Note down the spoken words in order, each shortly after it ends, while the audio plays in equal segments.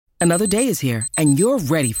Another day is here, and you're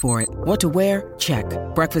ready for it. What to wear? Check.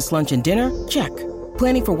 Breakfast, lunch, and dinner? Check.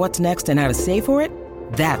 Planning for what's next and how to save for it?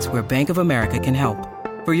 That's where Bank of America can help.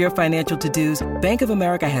 For your financial to-dos, Bank of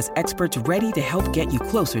America has experts ready to help get you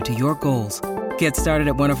closer to your goals. Get started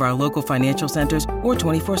at one of our local financial centers or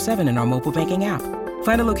 24/7 in our mobile banking app.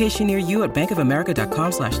 Find a location near you at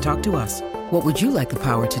bankofamerica.com/talktous. What would you like the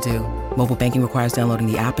power to do? Mobile banking requires downloading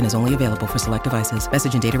the app and is only available for select devices.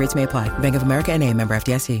 Message and data rates may apply. Bank of America N.A., member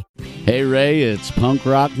FDIC. Hey, Ray, it's Punk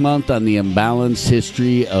Rock Month on the imbalanced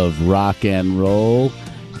history of rock and roll.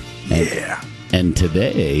 And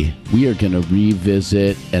today, we are going to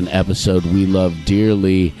revisit an episode we love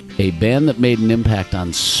dearly, a band that made an impact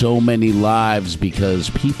on so many lives because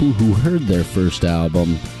people who heard their first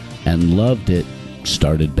album and loved it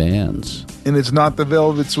started bands. And it's not the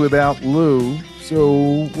Velvets without Lou,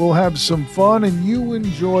 so we'll have some fun and you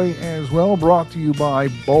enjoy as well. Brought to you by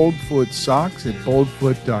Boldfoot Socks at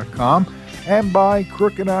boldfoot.com and by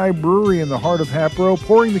Crooked Eye Brewery in the heart of Hapro,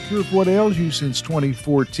 pouring the cure for what ails you since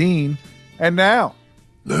 2014. And now,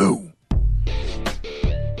 Lou.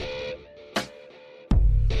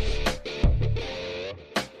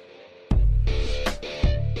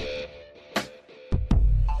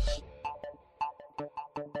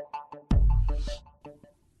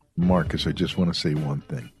 Marcus, I just want to say one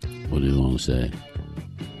thing. What do you want to say?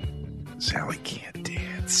 Sally can't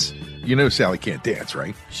dance. You know Sally can't dance,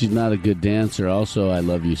 right? She's not a good dancer. Also, I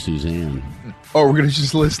love you, Suzanne. Oh, we're going to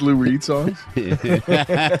just list Lou Reed songs?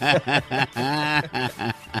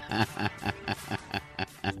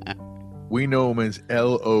 We know him as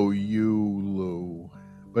L-O-U, Lou.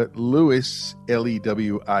 But Lewis,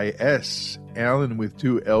 L-E-W-I-S, Allen with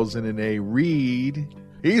two L's and an A, Reed.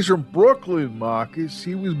 He's from Brooklyn, Marcus.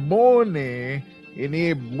 He was born there in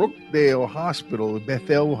the Brookdale Hospital,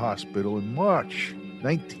 Bethel Hospital, in March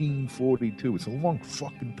 1942. It's a long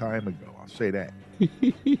fucking time ago, I'll say that.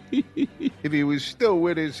 If he was still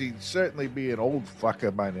with us, he'd certainly be an old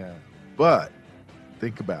fucker by now. But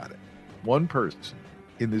think about it. One person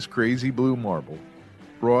in this crazy blue marble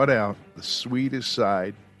brought out the sweetest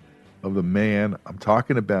side of the man. I'm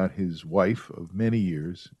talking about his wife of many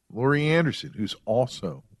years, Laurie Anderson, who's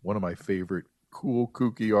also one of my favorite cool,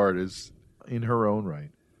 kooky artists in her own right.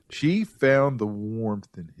 She found the warmth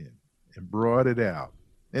in him and brought it out.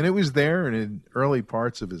 And it was there and in early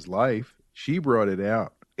parts of his life. She brought it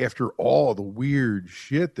out after all the weird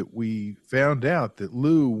shit that we found out that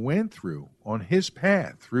Lou went through on his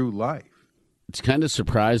path through life. It's kind of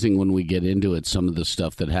surprising when we get into it, some of the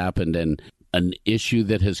stuff that happened, and an issue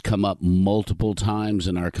that has come up multiple times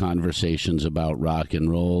in our conversations about rock and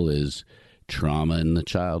roll is trauma in the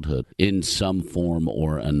childhood in some form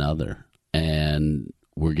or another. And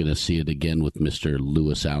we're going to see it again with Mr.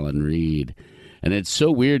 Lewis Allen Reed. And it's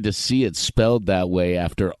so weird to see it spelled that way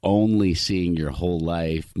after only seeing your whole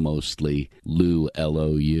life mostly Lou,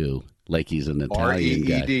 L-O-U, like he's an Italian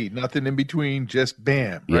guy. R-E-E-D, nothing in between, just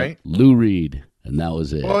bam, yeah, right? Lou Reed, and that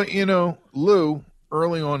was it. Well, you know, Lou,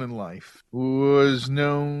 early on in life, was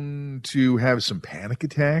known to have some panic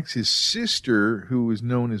attacks. His sister, who was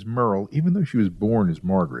known as Merle, even though she was born as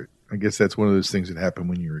Margaret, I guess that's one of those things that happen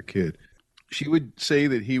when you're a kid. She would say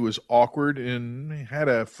that he was awkward and had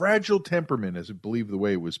a fragile temperament, as I believe the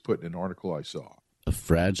way it was put in an article I saw. A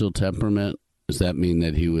fragile temperament? Does that mean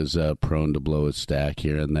that he was prone to blow his stack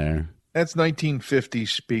here and there? That's 1950s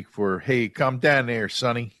speak for, hey, calm down there,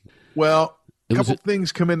 Sonny. Well, a couple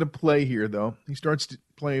things come into play here, though. He starts to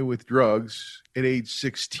play with drugs at age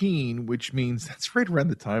 16, which means that's right around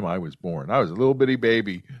the time I was born. I was a little bitty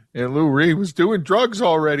baby, and Lou Reed was doing drugs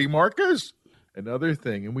already, Marcus. Another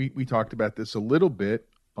thing, and we talked about this a little bit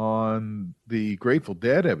on the Grateful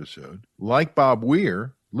Dead episode, like Bob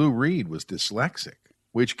Weir, Lou Reed was dyslexic,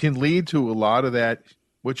 which can lead to a lot of that,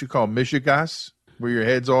 what you call mishigas, where your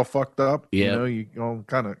head's all fucked up. Yep. You know, you all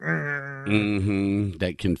kind of...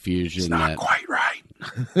 That confusion. It's not quite right.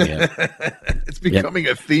 Yeah. It's becoming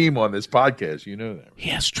a theme on this podcast. You know that. Right? He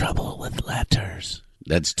has trouble with letters.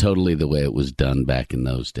 That's totally the way it was done back in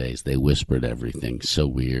those days. They whispered everything. So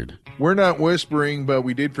weird. We're not whispering, but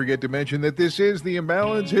we did forget to mention that this is the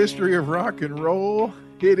Imbalanced History of Rock and Roll.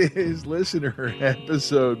 It is listener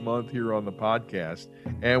episode month here on the podcast.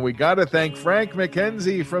 And we got to thank Frank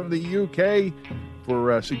McKenzie from the UK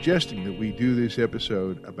for suggesting that we do this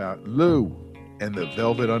episode about Lou and the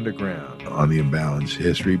Velvet Underground on the Imbalanced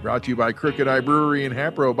History. Brought to you by Crooked Eye Brewery in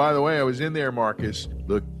Hapro. By the way, I was in there, Marcus.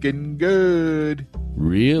 Looking good.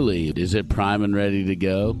 Really? Is it prime and ready to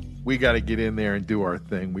go? We got to get in there and do our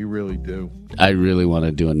thing. We really do. I really want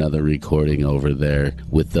to do another recording over there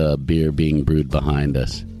with the beer being brewed behind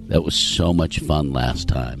us. That was so much fun last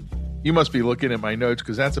time. You must be looking at my notes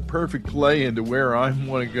because that's a perfect play into where I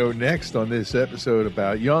want to go next on this episode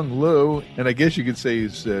about young Lou. And I guess you could say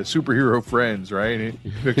his superhero friends, right? It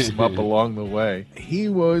picks him up along the way. He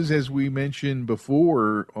was, as we mentioned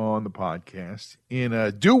before on the podcast, in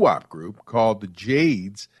a doo-wop group called the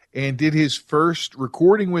Jades, and did his first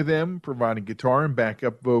recording with them, providing guitar and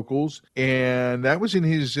backup vocals. And that was in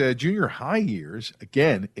his junior high years,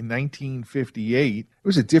 again, in 1958. It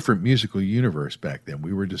was a different musical universe back then.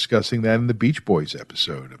 We were discussing that in the Beach Boys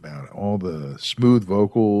episode about all the smooth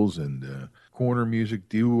vocals and corner music,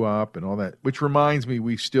 doo-wop, and all that. Which reminds me,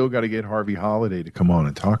 we still got to get Harvey Holiday to come on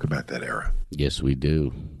and talk about that era. Yes, we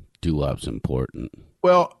do. Doo-wop's important.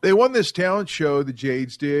 Well, they won this talent show, the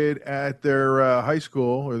Jades did, at their high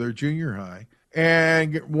school or their junior high,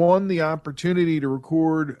 and won the opportunity to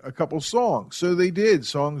record a couple songs. So they did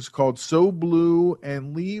songs called So Blue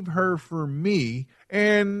and Leave Her For Me,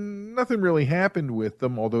 and nothing really happened with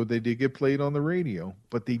them, although they did get played on the radio.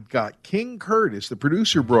 But they got King Curtis, the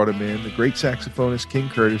producer brought him in, the great saxophonist King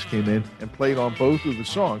Curtis came in and played on both of the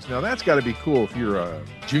songs. Now that's got to be cool if you're a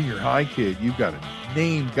junior high kid, you've got a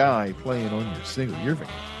named guy playing on your single. You're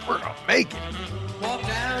thinking, we're going to make it. Walked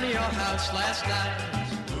down to your house last night,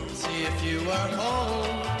 see if you were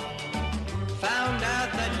home. Found out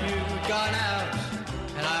that you'd gone out,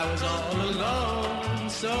 and I was all alone.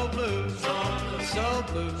 So blue, so blue, so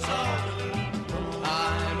blue.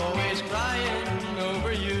 I'm always crying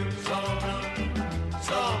over you. So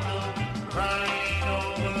blue, crying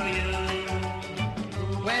over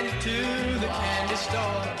you. Went to the candy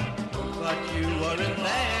store, but you weren't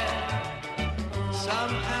there.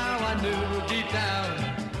 Somehow I knew deep down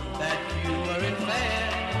that you weren't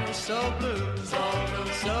fair. So blue, so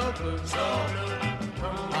blue, so blue, so blue.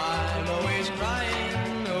 I'm always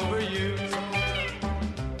crying over you.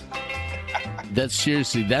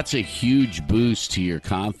 That's a huge boost to your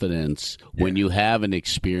confidence when you have an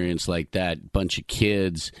experience like that. Bunch of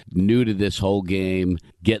kids new to this whole game,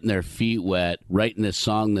 getting their feet wet, writing this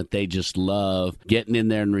song that they just love, getting in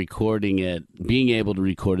there and recording it, being able to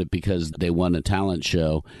record it because they won a talent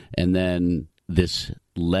show, and then this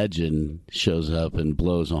legend shows up and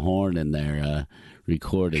blows a horn in their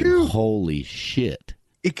recording. Phew. Holy shit.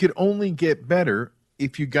 It could only get better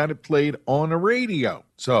if you got it played on a radio.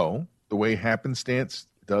 So the way happenstance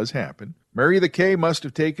does happen. Murray the K must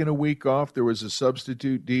have taken a week off. There was a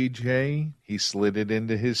substitute DJ. He slid it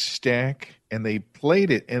into his stack, and they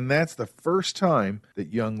played it. And that's the first time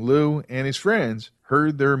that young Lou and his friends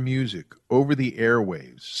heard their music over the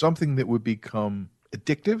airwaves, something that would become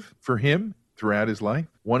addictive for him throughout his life,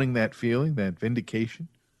 wanting that feeling, that vindication,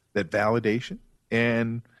 that validation.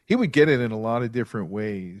 And he would get it in a lot of different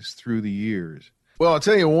ways through the years. Well, I'll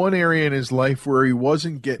tell you one area in his life where he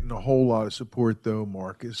wasn't getting a whole lot of support, though,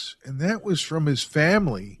 Marcus, and that was from his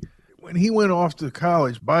family. When he went off to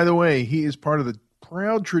college, by the way, he is part of the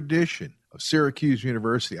proud tradition of Syracuse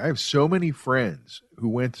University. I have so many friends who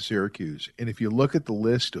went to Syracuse, and if you look at the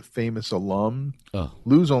list of famous alum,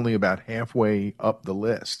 Lou's only about halfway up the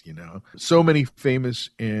list, you know. So many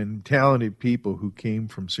famous and talented people who came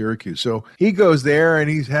from Syracuse. So he goes there, and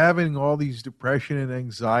he's having all these depression and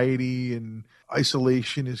anxiety and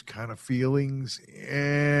isolationist kind of feelings,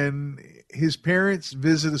 and his parents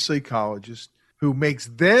visit a psychologist who makes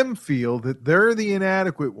them feel that they're the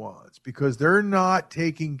inadequate ones because they're not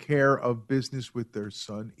taking care of business with their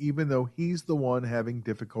son, even though he's the one having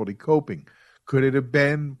difficulty coping. Could it have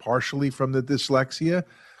been partially from the dyslexia?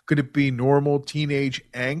 Could it be normal teenage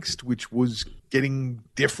angst, which was getting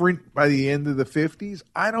different by the end of the 50s?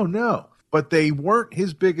 I don't know. But they weren't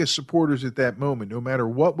his biggest supporters at that moment, no matter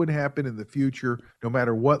what would happen in the future, no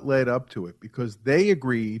matter what led up to it, because they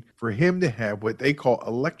agreed for him to have what they call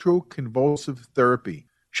electroconvulsive therapy,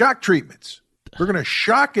 shock treatments. We're going to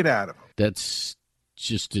shock it out of him. That's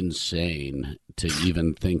just insane to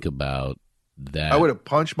even think about that. I would have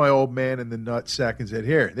punched my old man in the nutsack and said,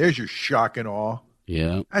 here, there's your shock and awe.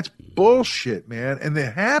 Yeah. That's bullshit, man. And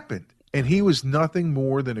it happened. And he was nothing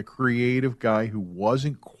more than a creative guy who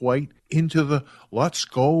wasn't quite into the let's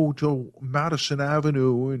go to Madison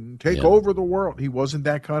Avenue and take over the world. He wasn't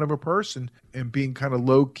that kind of a person. And being kind of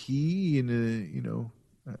low key and,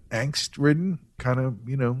 angst ridden kind of,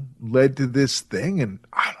 led to this thing. And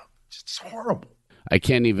I don't know, it's horrible. I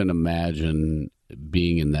can't even imagine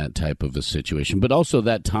being in that type of a situation. But also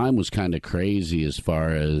that time was kind of crazy as far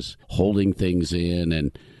as holding things in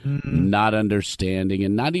and not understanding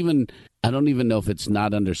and not even, I don't even know if it's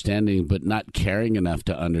not understanding, but not caring enough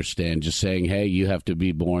to understand, just saying, hey, you have to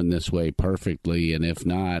be born this way perfectly. And if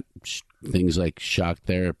not, things like shock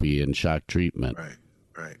therapy and shock treatment.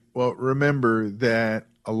 Right. Well, remember that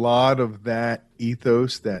a lot of that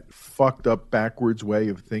ethos, that fucked up backwards way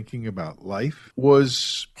of thinking about life,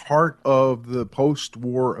 was part of the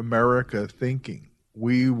post-war America thinking.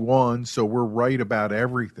 We won, so we're right about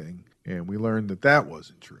everything. And we learned that that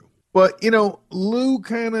wasn't true. But, Lou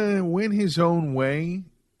kind of went his own way,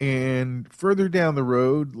 and further down the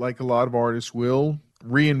road, like a lot of artists will,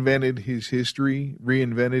 reinvented his history,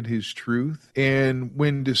 reinvented his truth. And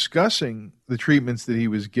when discussing the treatments that he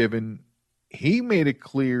was given, he made it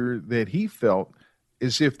clear that he felt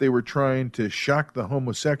as if they were trying to shock the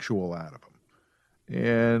homosexual out of him.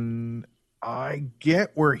 And I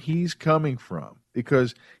get where he's coming from,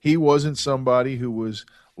 because he wasn't somebody who was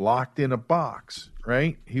locked in a box,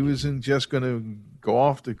 right? He wasn't just going to go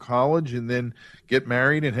off to college and then get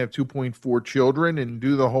married and have 2.4 children and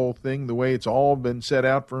do the whole thing the way it's all been set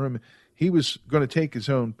out for him. He was going to take his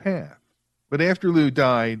own path. But after Lou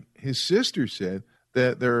died, his sister said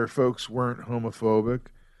that their folks weren't homophobic.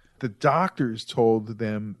 The doctors told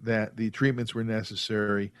them that the treatments were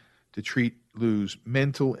necessary to treat Lou's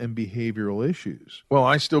mental and behavioral issues. Well,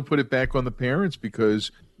 I still put it back on the parents,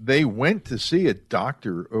 because they went to see a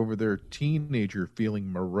doctor over their teenager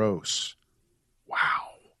feeling morose. Wow.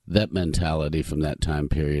 That mentality from that time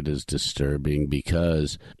period is disturbing,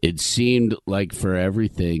 because it seemed like for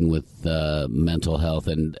everything with mental health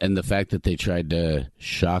and the fact that they tried to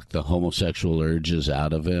shock the homosexual urges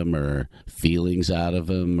out of him, or feelings out of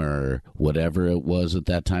him, or whatever it was at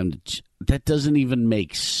that time, that doesn't even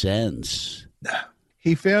make sense.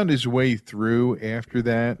 He found his way through after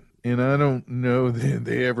that, and I don't know that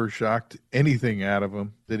they ever shocked anything out of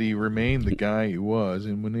him, that he remained the guy he was.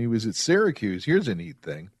 And when he was at Syracuse, here's a neat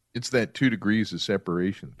thing. It's that 2 degrees of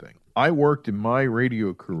separation thing. I worked in my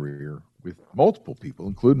radio career with multiple people,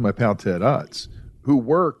 including my pal Ted Utz, who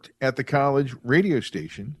worked at the college radio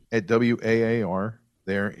station at WAAR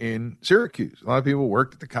there in Syracuse. A lot of people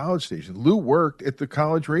worked at the college station. Lou worked at the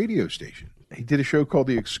college radio station. He did a show called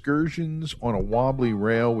The Excursions on a Wobbly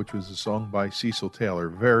Rail, which was a song by Cecil Taylor.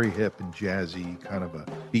 Very hip and jazzy, kind of a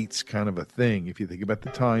beats kind of a thing. If you think about the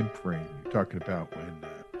time frame, you're talking about when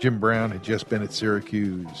Jim Brown had just been at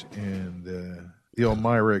Syracuse, and the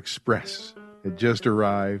Elmira Express had just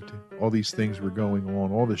arrived. All these things were going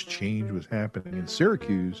on. All this change was happening, and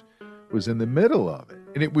Syracuse was in the middle of it.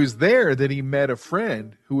 And it was there that he met a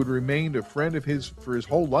friend who had remained a friend of his for his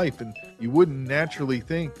whole life. And you wouldn't naturally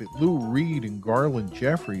think that Lou Reed and Garland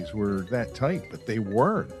Jeffries were that tight, but they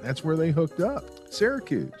weren't. That's where they hooked up.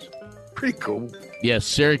 Syracuse. Pretty cool. Yes,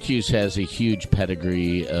 Syracuse has a huge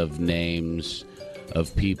pedigree of names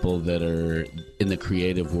of people that are in the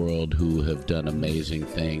creative world who have done amazing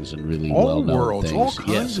things and really well-known things. All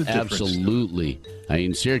kinds of different absolutely. Stuff. I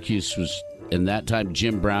mean, Syracuse was, in that time,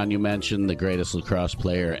 Jim Brown, you mentioned, the greatest lacrosse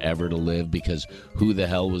player ever to live, because who the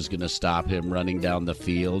hell was going to stop him running down the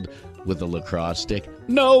field with a lacrosse stick?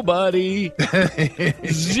 Nobody.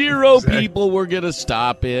 Zero people were going to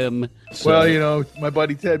stop him. So, well, my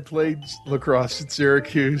buddy Ted played lacrosse at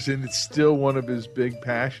Syracuse, and it's still one of his big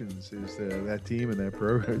passions is that team and that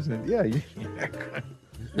program. And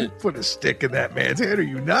you put a stick in that man's head. Are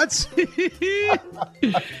you nuts?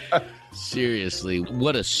 Seriously,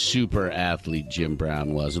 what a super athlete Jim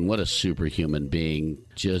Brown was, and what a superhuman being.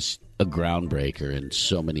 Just a groundbreaker in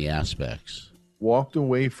so many aspects. Walked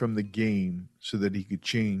away from the game so that he could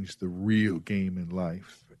change the real game in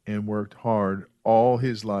life, and worked hard all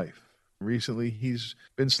his life. Recently, he's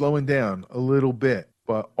been slowing down a little bit,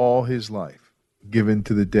 but all his life given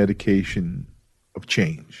to the dedication of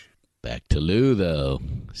change. Back to Lou, though.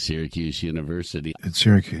 Syracuse University. At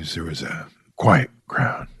Syracuse, there was a quiet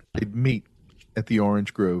crowd. They'd meet at the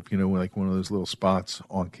Orange Grove, like one of those little spots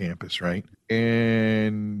on campus, right?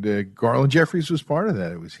 And Garland Jeffries was part of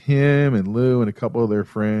that. It was him and Lou and a couple of their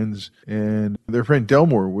friends. And their friend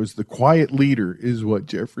Delmore was the quiet leader, is what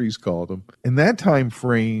Jeffries called him. And that time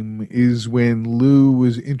frame is when Lou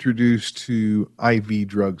was introduced to IV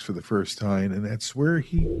drugs for the first time. And that's where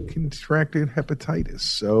he contracted hepatitis.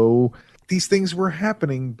 So these things were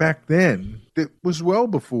happening back then. That was well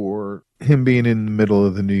before him being in the middle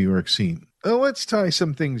of the New York scene. Now, let's tie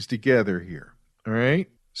some things together here, all right?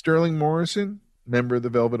 Sterling Morrison, member of the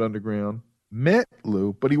Velvet Underground, met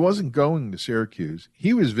Lou, but he wasn't going to Syracuse.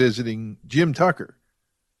 He was visiting Jim Tucker,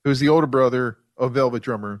 who was the older brother of Velvet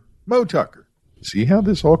drummer Moe Tucker. See how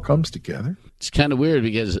this all comes together? It's kind of weird,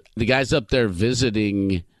 because the guy's up there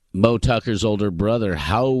visiting Moe Tucker's older brother.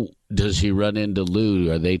 How does he run into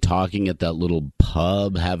Lou? Are they talking at that little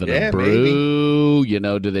pub having a brew?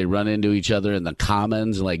 Maybe. Do they run into each other in the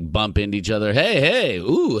commons and like bump into each other? Hey,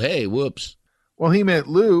 ooh, hey, whoops. Well, he met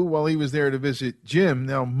Lou while he was there to visit Jim.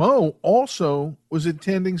 Now, Moe also was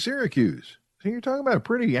attending Syracuse. So you're talking about a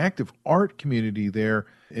pretty active art community there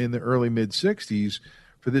in the early mid-'60s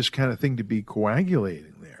for this kind of thing to be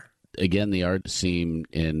coagulating there. Again, the art scene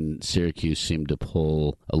in Syracuse seemed to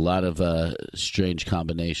pull a lot of strange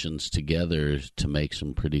combinations together to make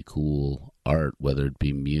some pretty cool art, whether it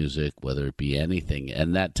be music, whether it be anything.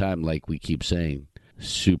 And that time, like we keep saying,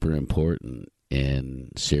 super important in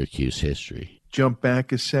Syracuse history. Jump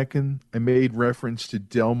back a second. I made reference to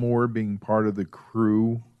Delmore being part of the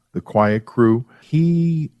crew, the Quiet Crew.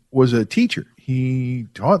 He was a teacher. He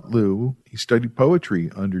taught Lou. He studied poetry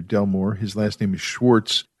under Delmore. His last name is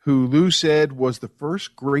Schwartz, who Lou said was the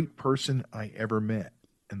first great person I ever met.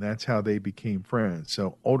 And that's how they became friends.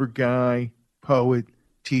 So older guy, poet,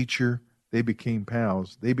 teacher, they became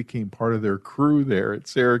pals. They became part of their crew there at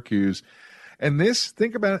Syracuse. And this,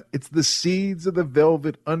 think about it, it's the seeds of the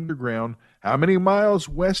Velvet Underground. How many miles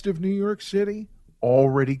west of New York City?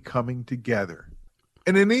 Already coming together.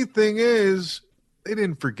 And the neat thing is, they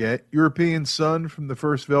didn't forget European Sun from the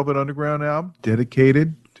first Velvet Underground album,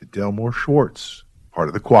 dedicated to Delmore Schwartz, part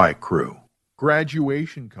of the Quiet Crew.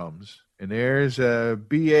 Graduation comes, and there's a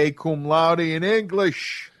B.A. cum laude in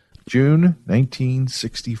English. June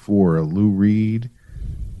 1964, Lou Reed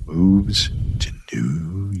moves to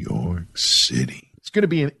New York City. It's going to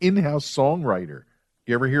be an in-house songwriter.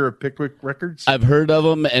 You ever hear of Pickwick Records? I've heard of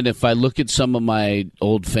them, and if I look at some of my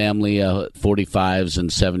old family 45s and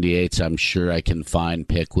 78s, I'm sure I can find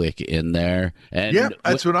Pickwick in there. And yeah,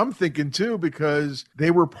 that's what I'm thinking too, because they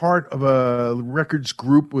were part of a records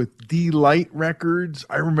group with D-Light Records.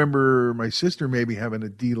 I remember my sister maybe having a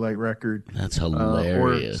D-Light record. That's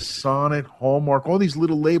hilarious. Or Sonnet, Hallmark, all these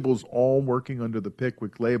little labels all working under the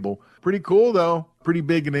Pickwick label. Pretty cool, though. Pretty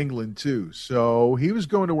big in England, too. So he was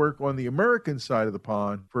going to work on the American side of the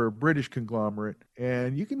pond for a British conglomerate.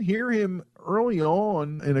 And you can hear him early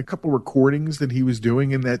on in a couple recordings that he was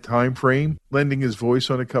doing in that time frame, lending his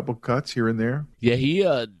voice on a couple cuts here and there. Yeah, he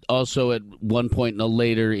also at one point in a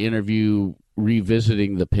later interview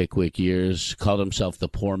revisiting the Pickwick years, called himself the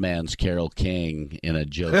poor man's Carole King in a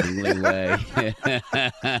jokingly way.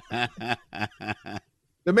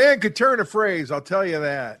 The man could turn a phrase, I'll tell you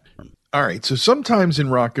that. All right, so sometimes in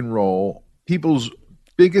rock and roll, people's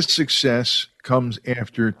biggest success comes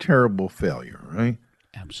after terrible failure, right?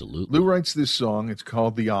 Absolutely. Lou writes this song. It's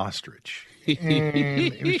called "The Ostrich," and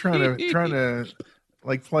he's trying to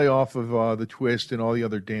like play off of the Twist and all the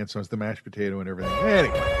other dance songs, the Mashed Potato and everything. Anyway,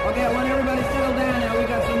 okay, I want everybody to settle down now. We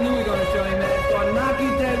got some new we're gonna show you, man. It's gonna knock you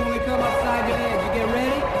dead when we come upside your head. You get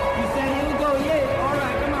ready? You said here we go. Yeah. All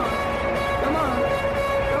right,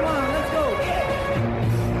 come on, let's go. Yeah.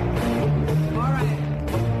 All right,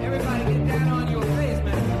 everybody get down on your face,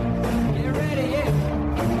 man. Get ready, yeah.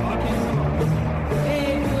 Okay, come on. Hey,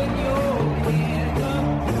 put your hands up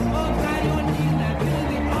upside your knees now to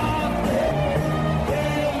the altar.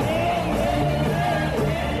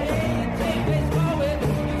 Take this forward,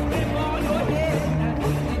 you flip on your head now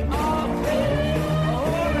to the altar.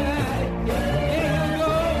 All right, here you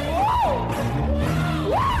go.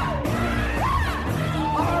 Woo!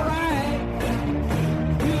 All right,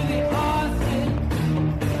 to the altar.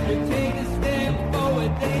 You take a step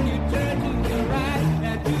forward, then you turn to the right.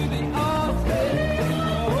 Now to the altar. Yeah.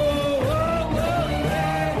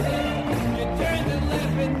 You turn to the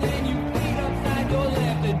left and then you feet upside your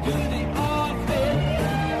left and do the altar.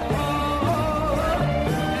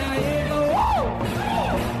 Now here you go.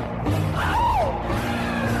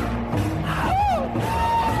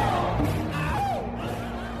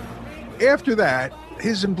 after that,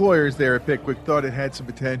 his employers there at Pickwick thought it had some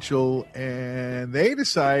potential, and they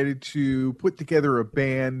decided to put together a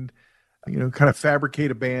band, kind of fabricate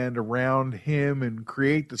a band around him and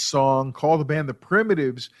create the song, call the band the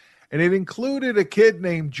Primitives. And it included a kid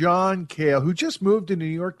named John Cale, who just moved to New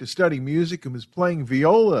York to study music and was playing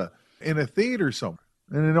viola in a theater somewhere.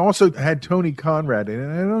 And it also had Tony Conrad in it.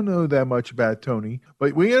 And I don't know that much about Tony,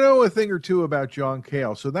 but we know a thing or two about John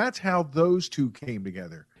Cale. So that's how those two came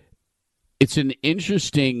together. It's an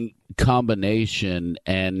interesting combination,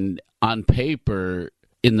 and on paper,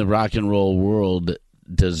 in the rock and roll world,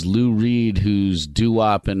 does Lou Reed, who's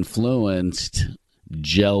doo-wop influenced,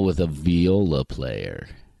 gel with a viola player?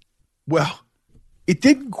 Well, it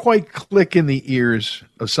didn't quite click in the ears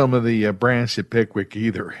of some of the brass at Pickwick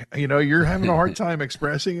either. You're having a hard time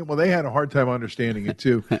expressing it. Well, they had a hard time understanding it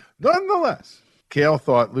too. Nonetheless, Cale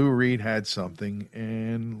thought Lou Reed had something,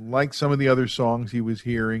 and like some of the other songs he was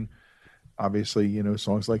hearing, obviously,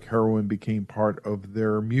 songs like Heroin became part of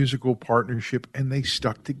their musical partnership, and they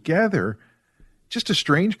stuck together. Just a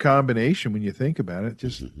strange combination when you think about it.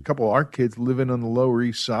 Just a couple of art kids living on the Lower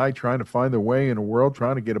East Side trying to find their way in a world,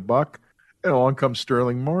 trying to get a buck. And along comes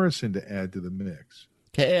Sterling Morrison to add to the mix.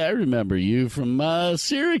 Hey, I remember you from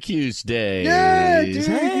Syracuse days. Yeah, dude,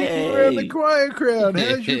 Hey. you were in the quiet crowd.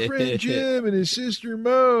 How's your friend Jim and his sister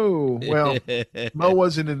Mo? Well, Mo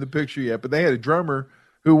wasn't in the picture yet, but they had a drummer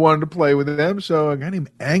who wanted to play with them, so a guy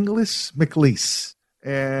named Angus MacLeish.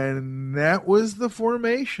 And that was the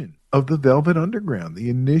formation of the Velvet Underground, the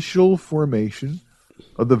initial formation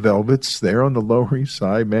of the Velvets there on the Lower East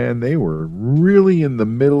Side. Man, they were really in the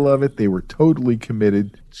middle of it. They were totally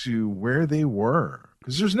committed to where they were.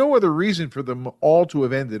 Because there's no other reason for them all to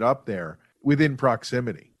have ended up there within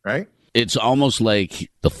proximity, right? It's almost like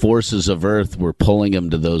the forces of Earth were pulling them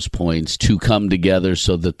to those points to come together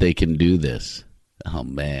so that they can do this. Oh,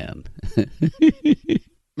 man.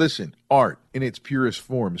 Listen, art in its purest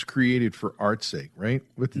form is created for art's sake, right?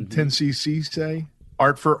 What did 10cc say?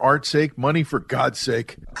 Art for art's sake, money for God's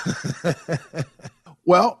sake.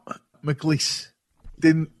 Well, MacLeish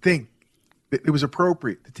didn't think that it was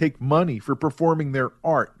appropriate to take money for performing their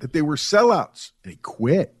art, that they were sellouts, and he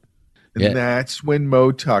quit. And that's when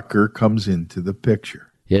Mo Tucker comes into the picture.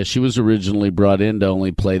 Yeah, she was originally brought in to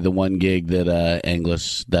only play the one gig that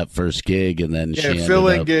Angus, that first gig, and then she ended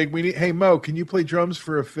fill-in up, gig. We need. Hey, Mo, can you play drums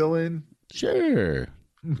for a fill-in? Sure.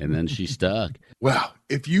 And then she stuck. Well,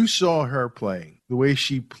 if you saw her playing, the way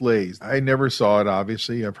she plays, I never saw it,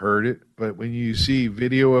 obviously. I've heard it. But when you see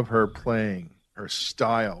video of her playing, her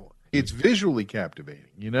style, it's visually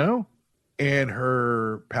captivating, you know? And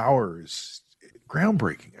her power is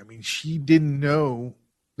groundbreaking. I mean, she didn't know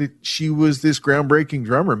that she was this groundbreaking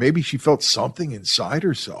drummer. Maybe she felt something inside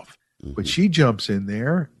herself. But she jumps in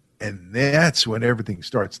there, and that's when everything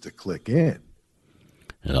starts to click in.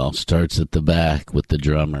 It all starts at the back with the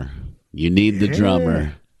drummer. You need the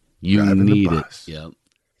drummer. You need it. Yep.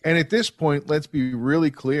 And at this point, let's be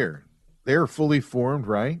really clear. They're fully formed,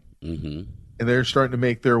 right? Mm-hmm. And they're starting to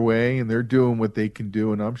make their way, and they're doing what they can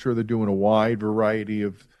do. And I'm sure they're doing a wide variety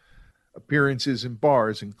of appearances in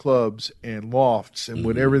bars and clubs and lofts and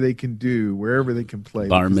whatever they can do, wherever they can play.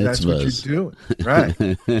 Bar mitzvahs. That's what you're doing.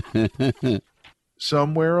 Right.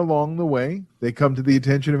 Somewhere along the way, they come to the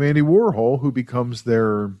attention of Andy Warhol, who becomes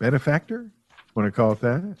their benefactor. Want to call it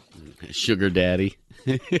that? Sugar daddy.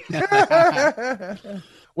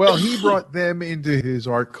 Well, he brought them into his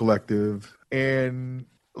art collective, and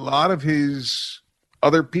a lot of his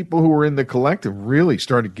other people who were in the collective really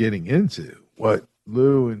started getting into what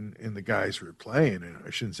Lou and the guys were playing. And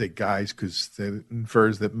I shouldn't say guys because that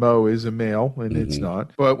infers that Mo is a male, and it's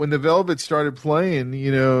not. But when the Velvets started playing,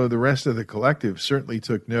 you know, the rest of the collective certainly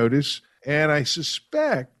took notice. And I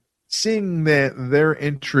suspect seeing that their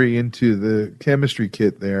entry into the chemistry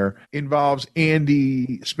kit there involves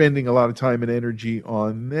Andy spending a lot of time and energy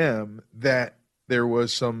on them, that there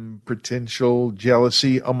was some potential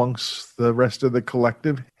jealousy amongst the rest of the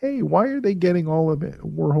collective. Hey, why are they getting all of it?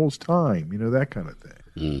 Warhol's time, you know, that kind of thing.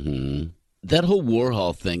 Mm-hmm. That whole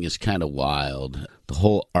Warhol thing is kind of wild, the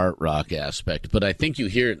whole art rock aspect. But I think you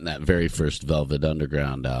hear it in that very first Velvet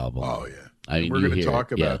Underground album. Oh, yeah. I mean, we're going to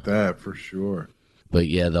talk about that for sure. But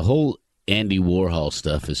yeah, the whole Andy Warhol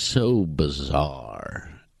stuff is so bizarre.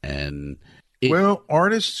 And well,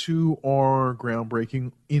 artists who are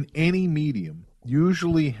groundbreaking in any medium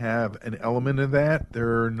usually have an element of that.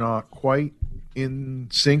 They're not quite in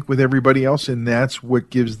sync with everybody else, and that's what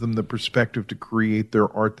gives them the perspective to create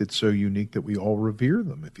their art that's so unique that we all revere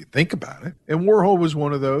them, if you think about it. And Warhol was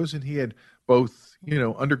one of those, and he had both, you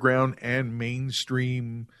know, underground and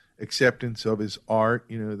mainstream acceptance of his art.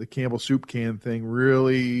 You know, the Campbell soup can thing,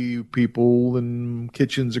 really, people in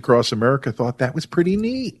kitchens across America thought that was pretty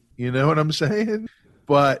neat. You know what I'm saying?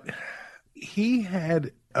 But he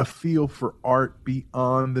had a feel for art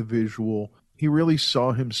beyond the visual. He really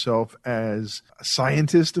saw himself as a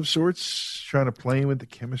scientist of sorts, trying to play with the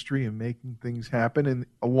chemistry and making things happen. And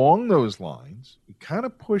along those lines, he kind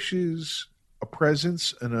of pushes a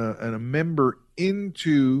presence and a member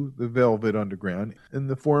into the Velvet Underground in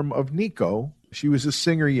the form of Nico. She was a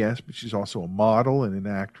singer, yes, but she's also a model and an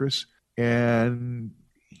actress. And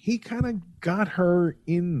he kind of got her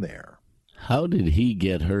in there. How did he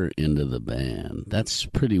get her into the band? That's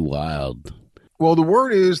pretty wild. Well, the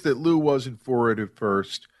word is that Lou wasn't for it at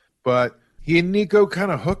first, but he and Nico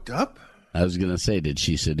kind of hooked up. I was going to say, did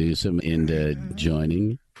she seduce him into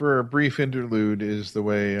joining? For a brief interlude is the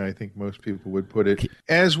way I think most people would put it,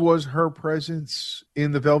 as was her presence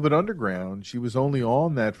in the Velvet Underground. She was only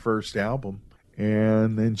on that first album,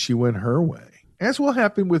 and then she went her way, as will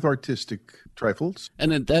happen with artistic trifles.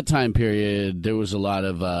 And at that time period, there was a lot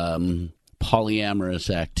of polyamorous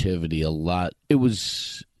activity, a lot. It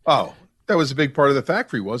was... Oh, that was a big part of the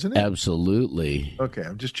factory, wasn't it? Absolutely. Okay,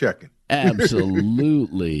 I'm just checking.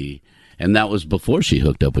 Absolutely. And that was before she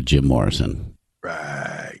hooked up with Jim Morrison.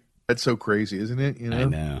 Right. That's so crazy, isn't it? You know? I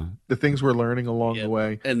know. The things we're learning along the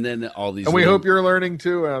way. And then all these... And we hope you're learning,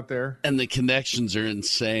 too, out there. And the connections are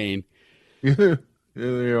insane. Yeah,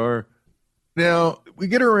 they are. Now, we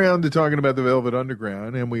get around to talking about the Velvet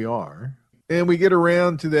Underground, and we are. And we get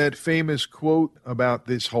around to that famous quote about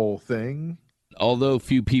this whole thing. Although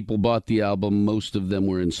few people bought the album, most of them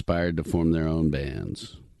were inspired to form their own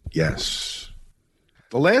bands. Yes.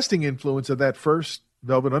 The lasting influence of that first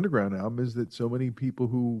Velvet Underground album is that so many people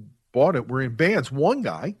who bought it were in bands. One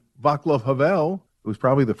guy, Václav Havel, who was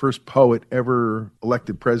probably the first poet ever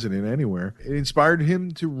elected president anywhere, it inspired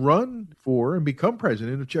him to run for and become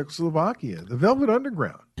president of Czechoslovakia. The Velvet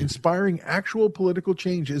Underground, inspiring actual political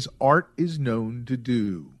change as art is known to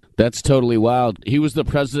do. That's totally wild. He was the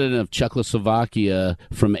president of Czechoslovakia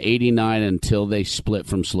from 1989 until they split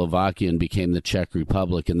from Slovakia and became the Czech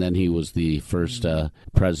Republic. And then he was the first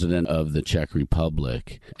president of the Czech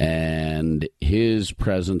Republic. And his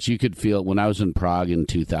presence, you could feel when I was in Prague in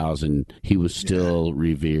 2000, he was still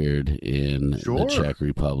revered in the Czech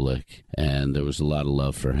Republic. And there was a lot of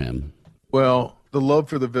love for him. Well, the love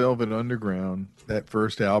for the Velvet Underground, that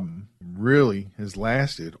first album, really has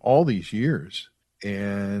lasted all these years.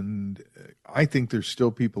 And I think there's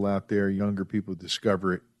still people out there, younger people,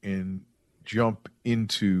 discover it and jump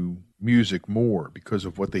into music more because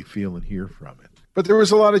of what they feel and hear from it. But there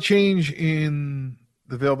was a lot of change in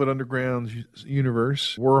the Velvet Underground's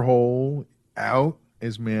universe. Warhol out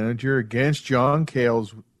as manager against John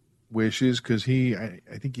Cale's wishes, because I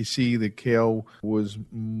think you see that Cale was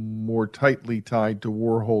more tightly tied to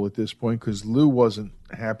Warhol at this point because Lou wasn't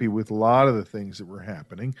happy with a lot of the things that were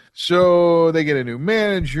happening. So they get a new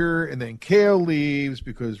manager, and then Cale leaves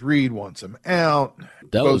because Reed wants him out.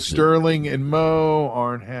 Both Sterling and Moe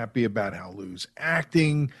aren't happy about how Lou's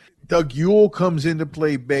acting. Doug Yule comes in to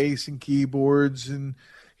play bass and keyboards, and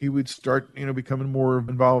he would start, becoming more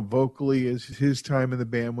involved vocally as his time in the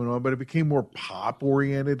band went on, but it became more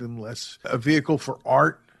pop-oriented and less a vehicle for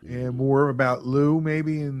art and more about Lou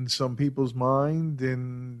maybe in some people's mind.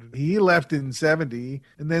 And he left in 70,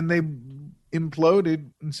 and then they imploded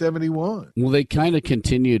in 71. Well, they kind of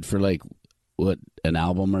continued for an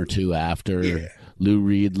album or two after Lou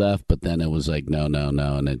Reed left, but then it was like, no,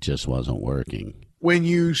 and it just wasn't working. When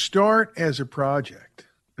you start as a project,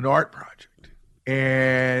 an art project,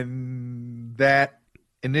 and that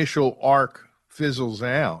initial arc fizzles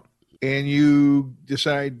out and you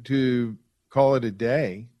decide to call it a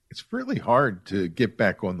day, it's really hard to get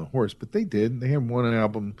back on the horse. But they did. They had one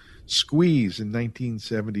album, Squeeze, in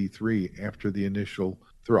 1973 after the initial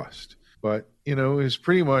thrust. But, it was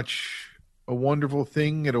pretty much a wonderful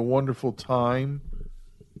thing at a wonderful time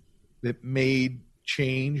that made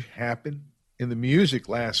change happen. And the music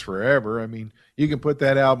lasts forever. I mean, you can put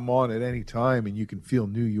that album on at any time and you can feel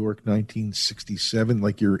New York 1967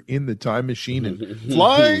 like you're in the time machine and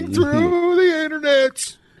flying through the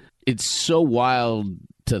internet. It's so wild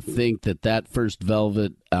to think that first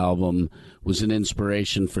Velvet album was an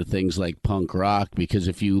inspiration for things like punk rock, because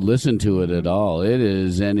if you listen to it at all, it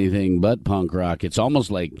is anything but punk rock. It's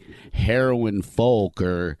almost like heroin folk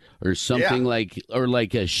or something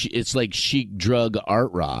it's like chic drug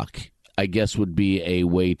art rock, I guess would be a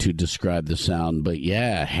way to describe the sound. But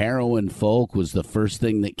yeah, heroin folk was the first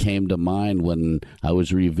thing that came to mind when I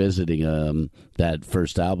was revisiting that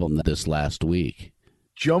first album this last week.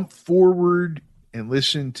 Jump forward and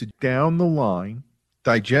listen to Down the Line,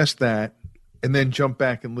 digest that, and then jump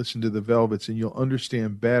back and listen to the Velvets, and you'll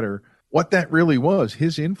understand better what that really was.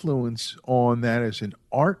 His influence on that as an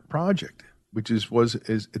art project, which was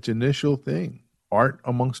its initial thing, art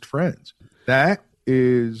amongst friends. That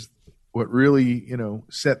is what really,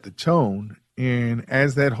 set the tone. And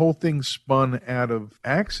as that whole thing spun out of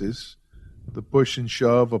Axis, the push and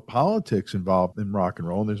shove of politics involved in rock and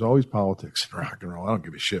roll, and there's always politics in rock and roll. I don't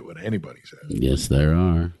give a shit what anybody says. Yes, there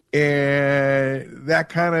are. And that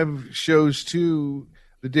kind of shows, too,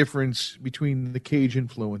 the difference between the Cage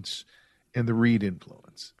influence and the Reed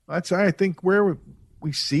influence. That's, I think, where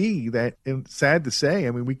we see that, and it's sad to say,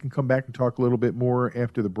 I mean, we can come back and talk a little bit more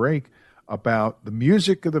after the break about the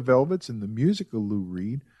music of the Velvets and the music of Lou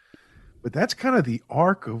Reed. But that's kind of the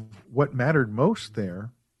arc of what mattered most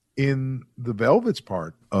there in the Velvets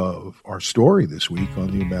part of our story this week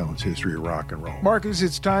on the Imbalanced History of Rock and Roll. Marcus,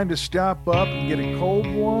 it's time to stop up and get a cold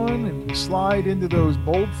one and slide into those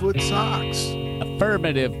Boldfoot socks.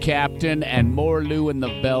 Affirmative, Captain, and more Lou and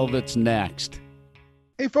the Velvets next.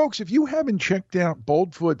 Hey, folks, if you haven't checked out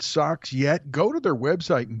Boldfoot Socks yet, go to their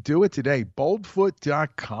website and do it today,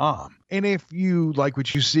 boldfoot.com. And if you like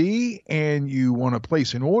what you see and you want to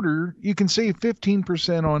place an order, you can save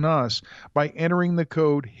 15% on us by entering the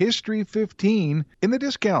code HISTORY15 in the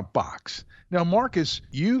discount box. Now, Marcus,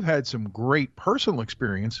 you've had some great personal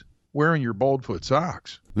experience wearing your Boldfoot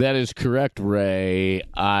socks. That is correct, Ray.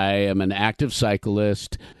 I am an active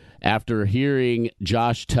cyclist. After hearing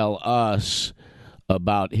Josh tell us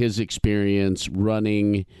about his experience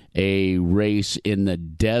running a race in the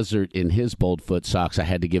desert in his Boldfoot socks, I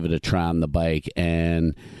had to give it a try on the bike,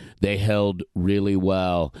 and they held really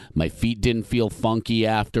well. My feet didn't feel funky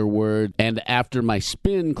afterward, and after my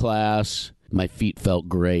spin class, my feet felt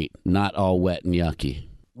great, not all wet and yucky.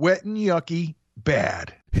 Wet and yucky,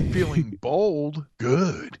 bad. Feeling bold,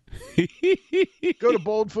 good. Go to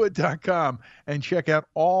boldfoot.com and check out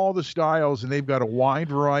all the styles, and they've got a wide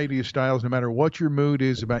variety of styles no matter what your mood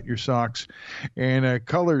is about your socks. And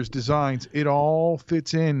colors, designs, it all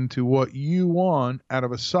fits into what you want out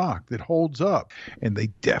of a sock that holds up. And they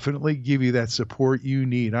definitely give you that support you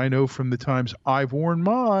need. I know from the times I've worn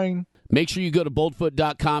mine. Make sure you go to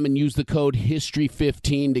boldfoot.com and use the code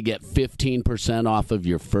HISTORY15 to get 15% off of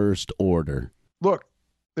your first order. Look,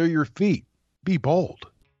 they're your feet. Be bold.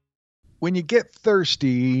 When you get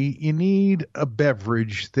thirsty, you need a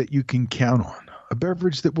beverage that you can count on, a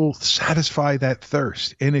beverage that will satisfy that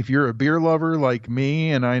thirst. And if you're a beer lover like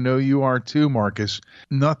me, and I know you are too, Marcus,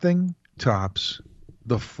 nothing tops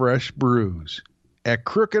the fresh brews at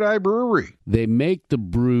Crooked Eye Brewery. They make the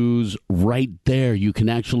brews right there. You can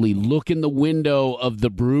actually look in the window of the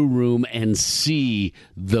brew room and see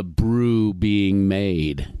the brew being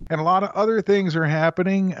made. And a lot of other things are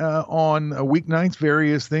happening on weeknights,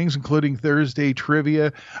 various things, including Thursday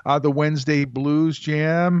trivia, the Wednesday blues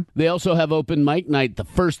jam. They also have open mic night the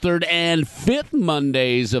first, third, and fifth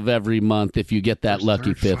Mondays of every month if you get that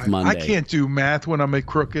lucky fifth Monday. I can't do math when I'm at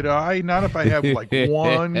Crooked Eye, not if I have like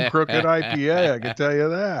one Crooked IPA, I can tell you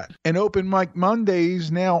that. And open mic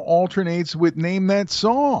Mondays now alternates with Name That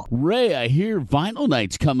Song. Ray, I hear Vinyl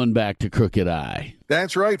Night's coming back to Crooked Eye.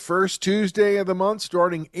 That's right. First Tuesday of the month,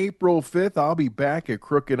 starting April 5th, I'll be back at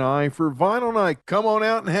Crooked Eye for Vinyl Night. Come on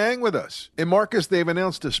out and hang with us. And Marcus, they've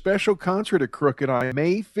announced a special concert at Crooked Eye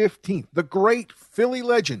May 15th. The great Philly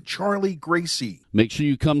legend, Charlie Gracie. Make sure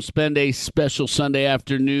you come spend a special Sunday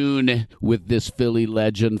afternoon with this Philly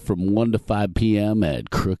legend from 1 to 5 p.m. at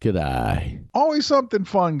Crooked Eye. Always something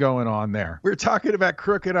fun going on there. We're talking about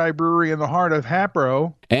Crooked Eye Brewery in the heart of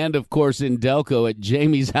Hapro. And, of course, in Delco at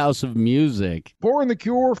Jamie's House of Music. Pouring the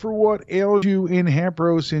cure for what ails you in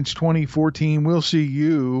Hapro since 2014. We'll see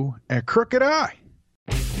you at Crooked Eye.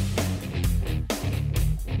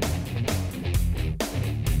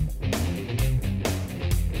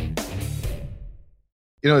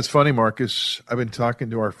 You know, it's funny, Marcus. I've been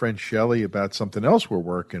talking to our friend Shelley about something else we're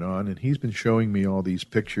working on, and he's been showing me all these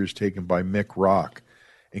pictures taken by Mick Rock,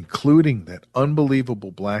 including that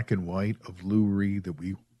unbelievable black and white of Lou Reed that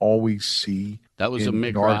we always see. That was a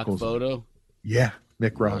Mick Rock photo? Yeah,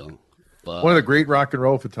 Mick Rock. Oh, one of the great rock and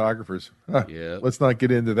roll photographers. Yeah. Let's not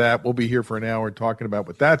get into that. We'll be here for an hour talking about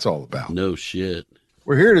what that's all about. No shit.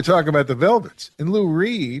 We're here to talk about the Velvets. And Lou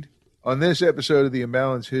Reed, on this episode of the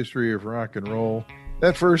Imbalanced History of Rock and Roll,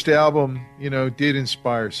 that first album, you know, did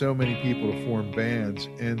inspire so many people to form bands.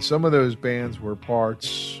 And some of those bands were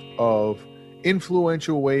parts of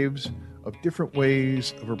influential waves of different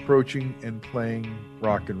ways of approaching and playing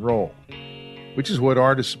rock and roll, which is what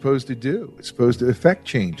art is supposed to do. It's supposed to affect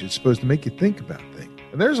change. It's supposed to make you think about things.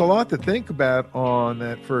 And there's a lot to think about on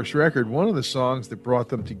that first record. One of the songs that brought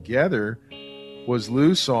them together was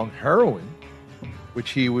Lou's song Heroin, which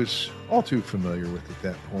he was all too familiar with at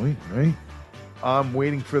that point, right? I'm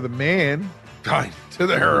waiting for the man, tied to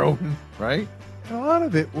the heroin, right? And a lot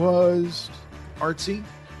of it was artsy.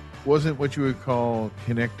 Wasn't what you would call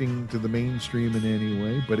connecting to the mainstream in any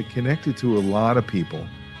way, but it connected to a lot of people.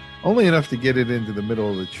 Only enough to get it into the middle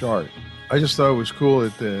of the chart. I just thought it was cool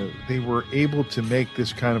that they were able to make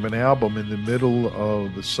this kind of an album in the middle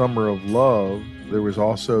of the summer of love. There was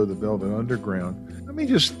also the Velvet Underground. Let me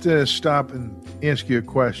just stop and ask you a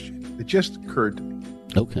question. It just occurred to me.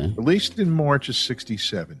 Okay. Released in March of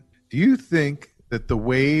 1967. Do you think that the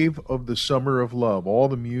wave of the summer of love, all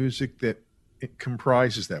the music that it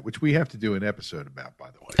comprises that, which we have to do an episode about, by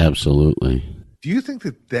the way. Absolutely. Do you think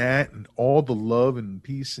that and all the love and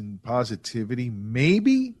peace and positivity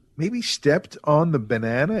maybe stepped on the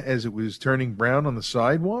banana as it was turning brown on the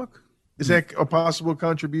sidewalk? Is that a possible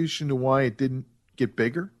contribution to why it didn't get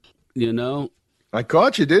bigger? You know, I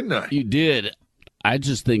caught you, didn't I? you did. I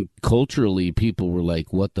just think culturally people were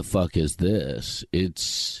like, what the fuck is this?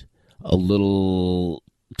 It's a little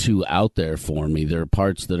too out there for me. There are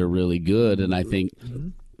parts that are really good, and I think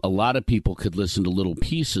a lot of people could listen to little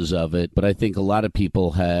pieces of it, but I think a lot of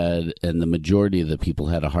people had, and the majority of the people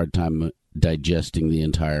had a hard time digesting the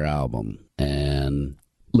entire album. And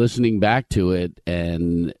listening back to it,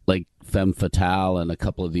 and like Femme Fatale and a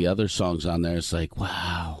couple of the other songs on there, it's like,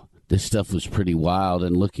 wow, this stuff was pretty wild.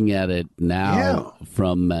 And looking at it now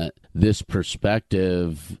from this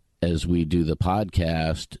perspective as we do the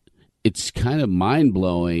podcast, it's kind of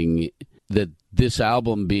mind-blowing that this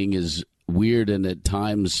album, being as weird and at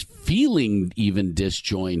times feeling even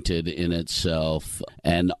disjointed in itself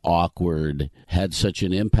and awkward, had such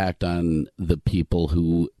an impact on the people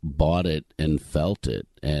who bought it and felt it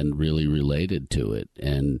and really related to it.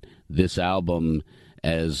 And this album,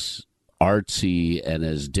 as artsy and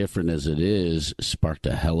as different as it is, sparked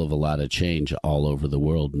a hell of a lot of change all over the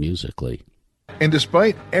world musically. And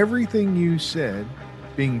despite everything you said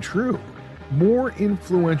being true, more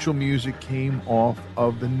influential music came off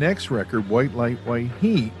of the next record, White Light, White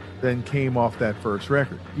Heat, than came off that first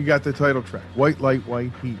record. You got the title track, White Light,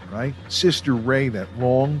 White Heat, right? Sister Ray, that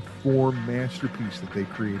long-form masterpiece that they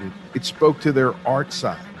created, it spoke to their art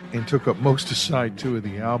side and took up most of side two of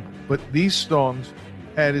the album. But these songs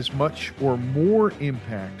had as much or more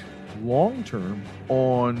impact long-term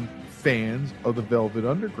on fans of the Velvet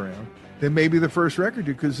Underground than maybe the first record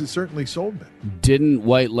did, because it certainly sold them. Didn't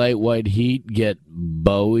White Light, White Heat get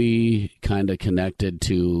Bowie kind of connected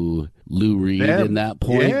to Lou Reed in that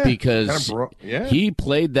point? Yeah, because he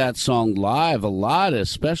played that song live a lot,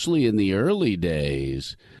 especially in the early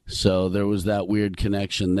days. So there was that weird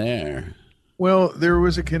connection there. Well, there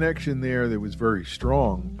was a connection there that was very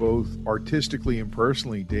strong, both artistically and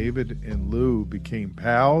personally. David and Lou became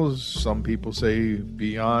pals. Some people say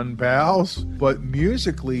beyond pals. But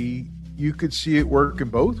musically, you could see it working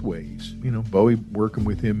both ways. You know, Bowie working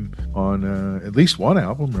with him on at least one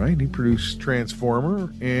album, right? He produced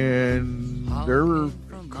Transformer, and their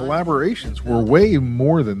collaborations were way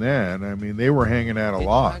more than that. I mean, they were hanging out a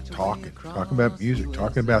lot, talking about music,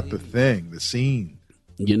 talking about the thing, the scene.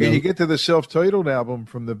 You know, and you get to the self-titled album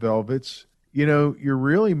from the Velvets, you know, you're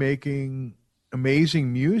really making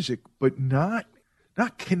amazing music, but not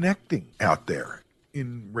connecting out there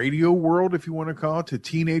in radio world, if you want to call it, to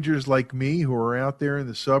teenagers like me who are out there in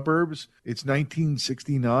the suburbs. It's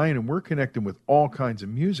 1969, and we're connecting with all kinds of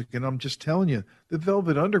music. And I'm just telling you, the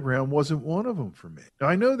Velvet Underground wasn't one of them for me. Now,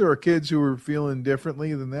 I know there are kids who are feeling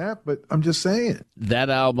differently than that, but I'm just saying.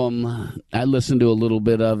 That album, I listened to a little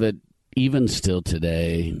bit of it. Even still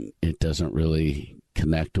today, it doesn't really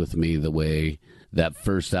connect with me the way that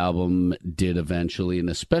first album did eventually, and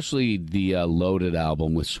especially the Loaded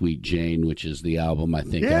album with Sweet Jane, which is the album I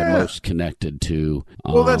think I most connected to.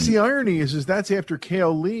 Well, that's the irony is that's after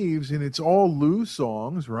Cale leaves, and it's all Lou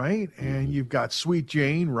songs, right? And you've got Sweet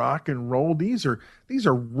Jane, Rock and Roll. These are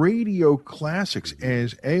radio classics.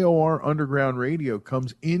 As AOR Underground Radio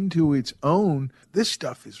comes into its own, this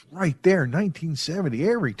stuff is right there. 1970,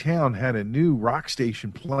 every town had a new rock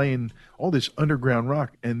station playing all this underground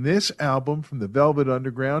rock. And this album from the Velvet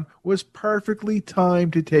Underground was perfectly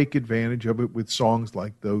timed to take advantage of it with songs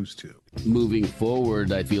like those two. Moving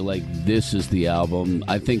forward, I feel like this is the album.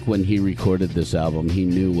 I think when he recorded this album, he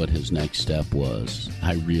knew what his next step was.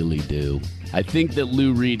 I really do. I think that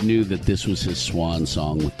Lou Reed knew that this was his swan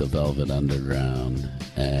song with the Velvet Underground.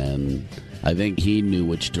 And I think he knew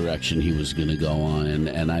which direction he was going to go on.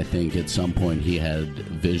 And I think at some point he had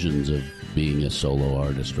visions of being a solo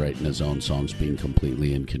artist, writing his own songs, being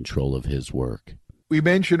completely in control of his work. We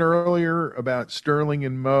mentioned earlier about Sterling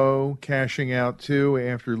and Moe cashing out too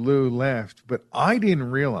after Lou left, but I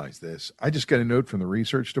didn't realize this. I just got a note from the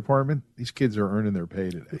research department. These kids are earning their pay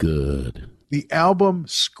today. Good. The album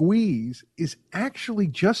Squeeze is actually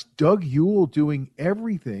just Doug Yule doing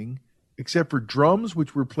everything except for drums,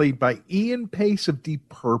 which were played by Ian Pace of Deep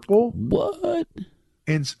Purple. What?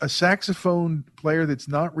 And a saxophone player that's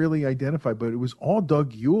not really identified, but it was all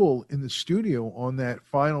Doug Yule in the studio on that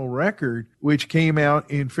final record, which came out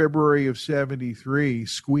in February of 73,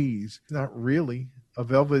 Squeeze. Not really a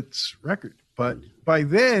Velvet's record. But by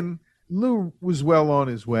then, Lou was well on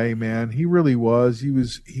his way, man. He really was. He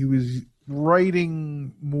was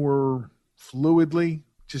writing more fluidly,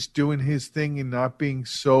 just doing his thing and not being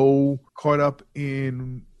so caught up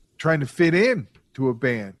in trying to fit in to a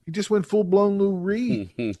band. He just went full-blown Lou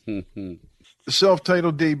Reed. The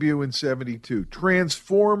self-titled debut in 72.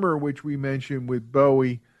 Transformer, which we mentioned with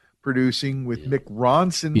Bowie, producing, with Mick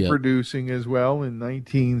Ronson Yep. producing as well in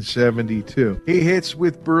 1972. He hits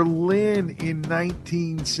with Berlin in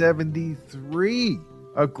 1973.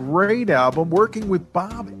 A great album, working with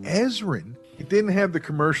Bob Ezrin. It didn't have the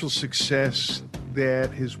commercial success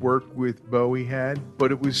that his work with Bowie had,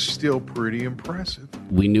 but it was still pretty impressive.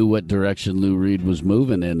 We knew what direction Lou Reed was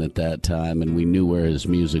moving in at that time, and we knew where his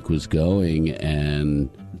music was going, and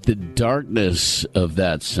the darkness of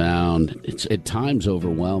that sound, it's at times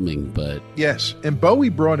overwhelming, but Yes, and Bowie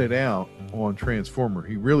brought it out on Transformer.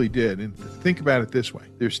 He really did. And think about it this way.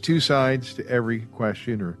 There's two sides to every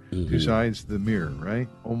question, or two sides to the mirror, right?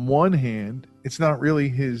 On one hand, it's not really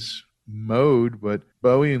his mode, but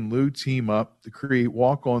Bowie and Lou team up to create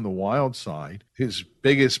Walk on the Wild Side, his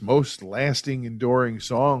biggest, most lasting, enduring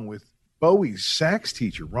song, with Bowie's sax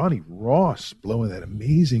teacher, Ronnie Ross, blowing that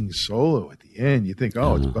amazing solo at the end. You think,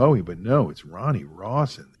 oh, it's Bowie, but no, it's Ronnie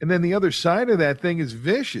Ross. And then the other side of that thing is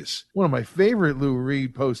Vicious, one of my favorite Lou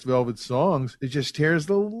Reed post-Velvet songs. It just tears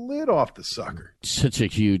the lid off the sucker. such a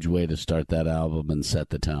huge way to start that album and set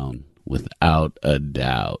the tone, without a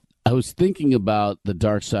doubt. I was thinking about the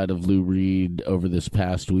dark side of Lou Reed over this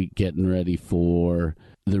past week, getting ready for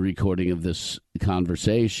the recording of this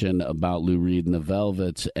conversation about Lou Reed and the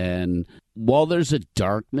Velvets. And while there's a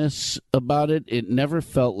darkness about it, it never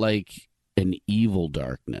felt like an evil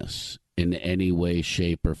darkness in any way,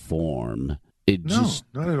 shape, or form. It No, just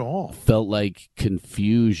not at all. felt like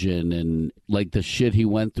confusion and like the shit he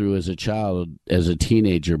went through as a child, as a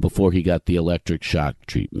teenager, before he got the electric shock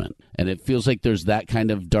treatment. And it feels like there's that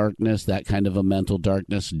kind of darkness, that kind of a mental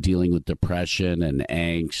darkness, dealing with depression and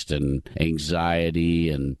angst and anxiety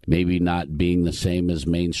and maybe not being the same as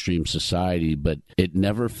mainstream society, but it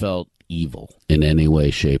never felt evil in any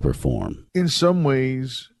way, shape, or form. In some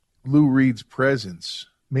ways, Lou Reed's presence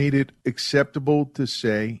made it acceptable to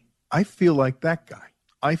say, I feel like that guy.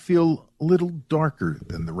 I feel a little darker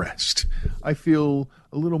than the rest. I feel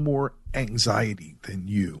a little more anxiety than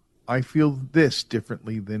you. I feel this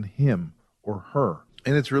differently than him or her.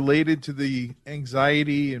 And it's related to the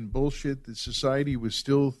anxiety and bullshit that society was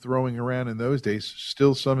still throwing around in those days,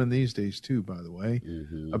 still some in these days too, by the way,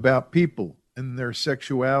 about people and their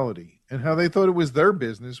sexuality and how they thought it was their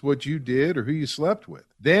business what you did or who you slept with.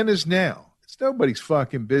 Then as now. It's nobody's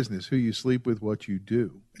fucking business who you sleep with, what you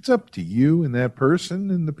do. It's up to you and that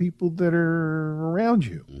person and the people that are around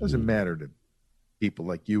you. It doesn't matter to people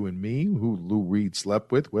like you and me who Lou Reed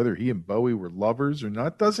slept with, whether he and Bowie were lovers or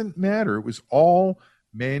not. Doesn't matter. It was all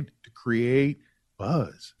meant to create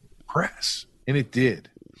buzz, press. And it did.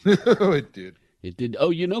 It did. It did. Oh,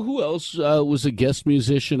 you know who else was a guest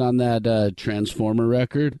musician on that Transformer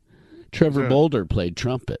record? Trevor Bolder played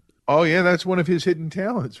trumpet. Oh, yeah, that's one of his hidden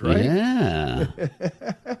talents, right? Yeah.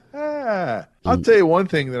 I'll tell you one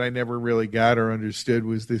thing that I never really got or understood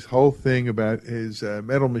was this whole thing about his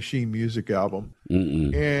Metal Machine music album.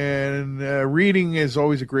 And reading is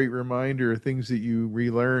always a great reminder of things that you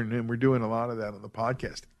relearn, and we're doing a lot of that on the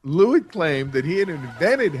podcast. Lou had claimed that he had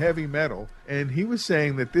invented heavy metal, and he was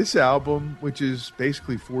saying that this album, which is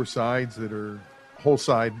basically four sides that are, whole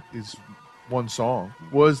side is one song,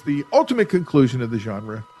 was the ultimate conclusion of the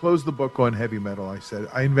genre. Close the book on heavy metal, I said.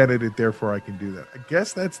 I invented it, therefore I can do that. I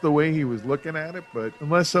guess that's the way he was looking at it, but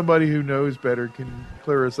unless somebody who knows better can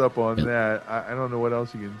clear us up on that, I don't know what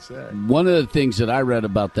else you can say. One of the things that I read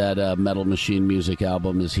about that Metal Machine music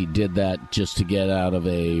album is he did that just to get out of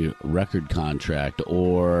a record contract,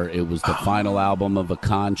 or it was the final album of a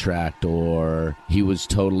contract, or he was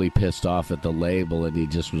totally pissed off at the label and he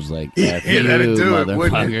just was like, F you, that'd do it, wouldn't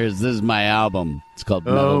it? motherfuckers, this is my album. It's called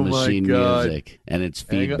Metal Oh, my Machine God. Music, and it's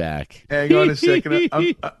feedback. Hang on a second.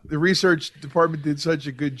 The research department did such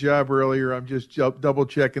a good job earlier. I'm just double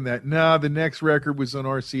checking that. Nah, the next record was on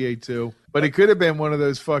RCA too. But it could have been one of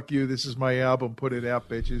those, fuck you, this is my album, put it out,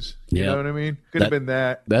 bitches. You know what I mean? Could have been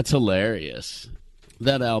that. That's hilarious.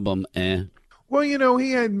 That album, Well, you know,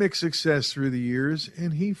 he had mixed success through the years,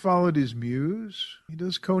 and he followed his muse. He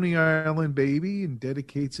does Coney Island Baby and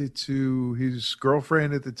dedicates it to his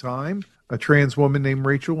girlfriend at the time, a trans woman named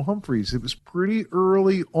Rachel Humphreys. It was pretty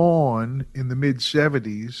early on in the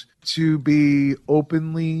mid-'70s to be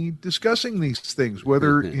openly discussing these things,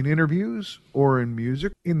 whether in interviews or in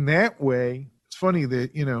music. In that way, it's funny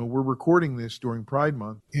that, you know, we're recording this during Pride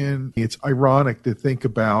Month, and it's ironic to think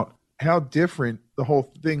about how different the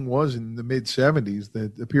whole thing was in the mid-'70s,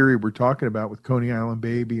 the period we're talking about with Coney Island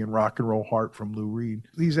Baby and Rock and Roll Heart from Lou Reed.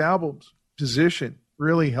 These albums, Position,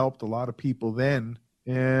 really helped a lot of people then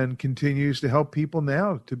and continues to help people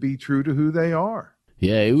now to be true to who they are.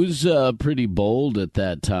 Yeah, he was pretty bold at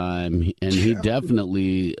that time, and he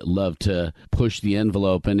definitely loved to push the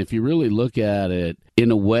envelope. And if you really look at it, in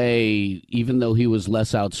a way, even though he was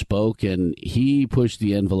less outspoken, he pushed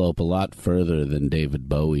the envelope a lot further than David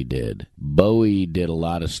Bowie did. Bowie did a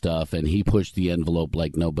lot of stuff, and he pushed the envelope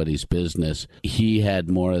like nobody's business. He had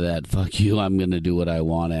more of that, fuck you, I'm going to do what I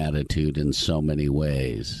want attitude in so many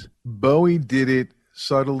ways. Bowie did it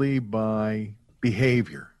subtly by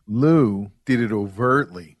behavior. Lou did it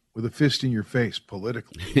overtly with a fist in your face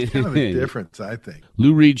politically. It's kind of the difference, I think.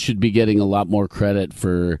 Lou Reed should be getting a lot more credit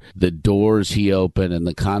for the doors he opened and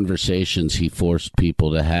the conversations he forced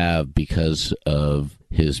people to have because of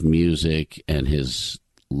his music and his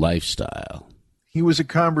lifestyle. He was a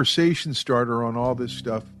conversation starter on all this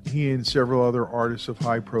stuff. He and several other artists of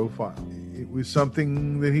high profile. It was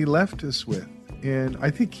something that he left us with. And I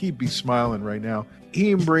think he'd be smiling right now.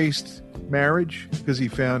 He embraced marriage because he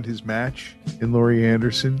found his match in Laurie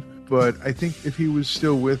Anderson. But I think if he was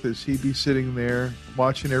still with us, he'd be sitting there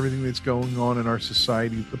watching everything that's going on in our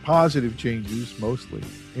society, the positive changes mostly.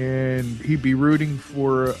 And he'd be rooting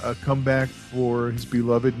for a comeback for his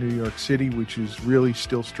beloved New York City, which is really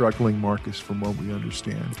still struggling, Marcus, from what we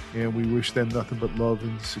understand. And we wish them nothing but love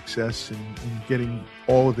and success in getting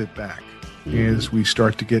all of it back as we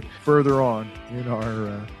start to get further on in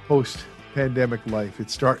our post-pandemic life.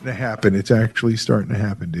 It's starting to happen. It's actually starting to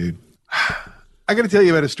happen, dude. I got to tell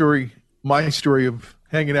you about a story, my story of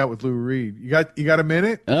hanging out with Lou Reed. You got a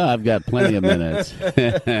minute? Oh, I've got plenty of minutes.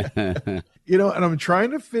 And I'm trying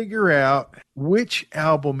to figure out which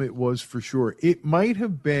album it was for sure. It might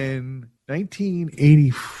have been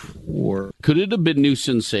 1984. Could it have been New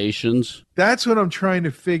Sensations? That's what I'm trying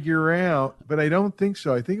to figure out, but I don't think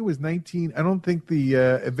so. I think it was I don't think the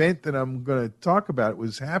event that I'm going to talk about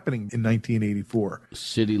was happening in 1984.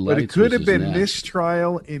 City Lights. But it could have been next.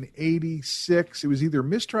 Mistrial in 86. It was either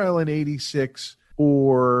Mistrial in 86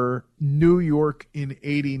 or New York in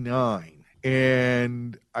 89.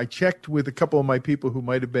 And I checked with a couple of my people who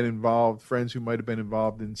might have been involved, friends who might have been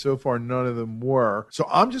involved, and so far none of them were. So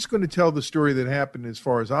I'm just going to tell the story that happened as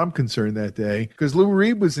far as I'm concerned that day, because Lou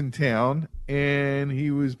Reed was in town and he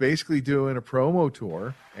was basically doing a promo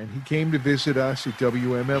tour, and he came to visit us at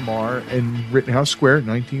WMMR in Rittenhouse Square at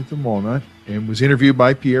 19th and Walnut, and was interviewed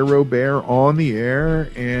by Pierre Robert on the air.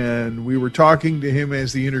 And we were talking to him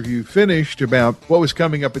as the interview finished about what was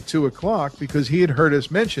coming up at 2 o'clock, because he had heard us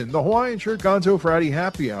mention the Hawaiian Shirt Gonzo Friday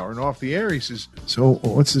happy hour. And off the air, he says, "So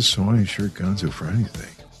what's this Hawaiian Shirt Gonzo Friday thing?"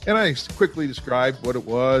 And I quickly described what it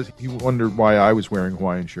was. He wondered why I was wearing a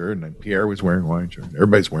Hawaiian shirt, and then Pierre was wearing a Hawaiian shirt.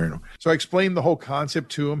 Everybody's wearing them. So I explained the whole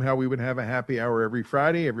concept to him, how we would have a happy hour every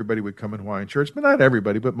Friday. Everybody would come in Hawaiian shirts, but not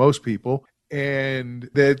everybody, but most people. And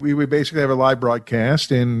that we would basically have a live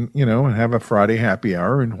broadcast and, and have a Friday happy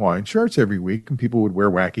hour in Hawaiian shirts every week, and people would wear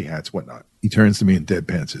wacky hats, whatnot. He turns to me and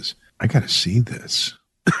deadpan says, "I got to see this."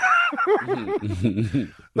 I'm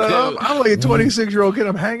like a 26-year-old kid.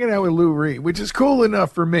 I'm hanging out with Lou Reed, which is cool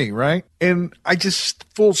enough for me, right? And I just,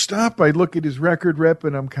 full stop, I look at his record rep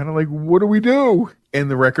and I'm kind of like, what do we do? And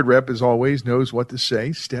the record rep, as always, knows what to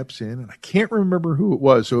say, steps in, and I can't remember who it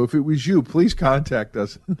was. So if it was you, please contact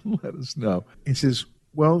us and let us know. And says,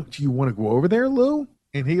 "Well, do you want to go over there, Lou?"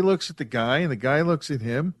 And he looks at the guy, and the guy looks at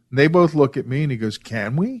him. And they both look at me, and he goes,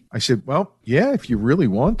 "Can we?" I said, "Well, yeah, if you really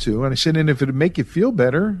want to." And I said, "And if it'd make you feel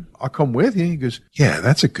better, I'll come with you." He goes, "Yeah,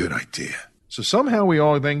 that's a good idea." So somehow we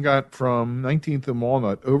all then got from 19th and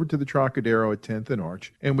Walnut over to the Trocadero at 10th and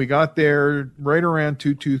Arch. And we got there right around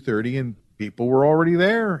 2:30, and people were already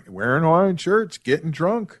there, wearing Hawaiian shirts, getting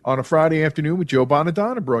drunk on a Friday afternoon with Joe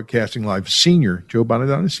Bonadonna broadcasting live. Senior, Joe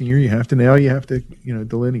Bonadonna Senior, you have to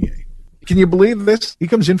delineate. Can you believe this? He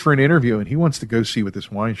comes in for an interview and he wants to go see what this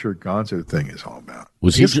Hawaiian Shirt Gonzo thing is all about.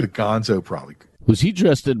 Was he the Gonzo probably? Was he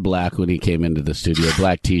dressed in black when he came into the studio?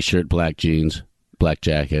 Black T-shirt, black jeans, black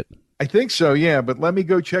jacket. I think so, yeah. But let me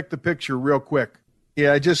go check the picture real quick.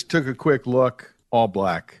 Yeah, I just took a quick look. All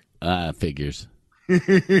black. Figures.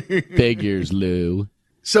 Figures, Lou.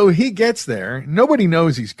 So he gets there. Nobody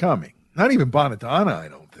knows he's coming. Not even Bonadonna, I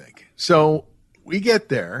don't think. So we get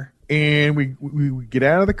there. And we get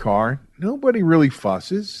out of the car. Nobody really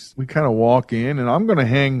fusses. We kind of walk in, and I'm going to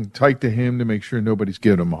hang tight to him to make sure nobody's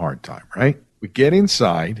giving him a hard time, right? We get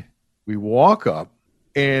inside. We walk up,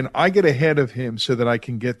 and I get ahead of him so that I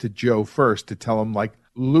can get to Joe first to tell him, like,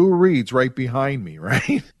 Lou Reed's right behind me,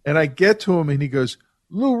 right? And I get to him, and he goes,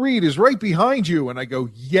 "Lou Reed is right behind you." And I go,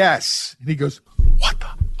 "Yes." And he goes, "What the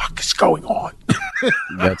fuck is going on?"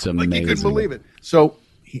 That's amazing. Like, he couldn't believe it. So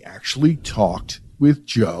he actually talked with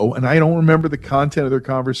Joe, and I don't remember the content of their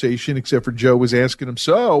conversation except for Joe was asking him,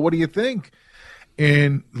 "So, what do you think?"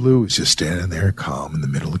 And Lou was just standing there calm in the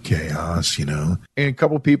middle of chaos, you know. And a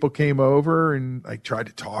couple people came over and I tried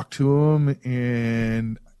to talk to him,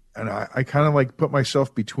 and I kind of like put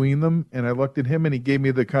myself between them, and I looked at him and he gave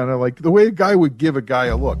me the kind of like the way a guy would give a guy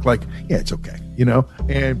a look, like, yeah, it's okay, you know.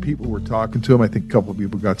 And people were talking to him. I think a couple of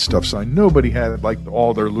people got stuff signed. Nobody had like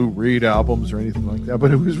all their Lou Reed albums or anything like that,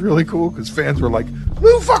 but it was really cool because fans were like,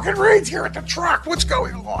 Lou fucking Reed's here at the truck. What's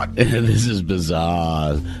going on? This is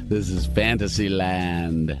bizarre. This is fantasy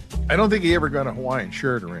land. I don't think he ever got a Hawaiian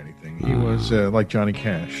shirt or anything. He was like Johnny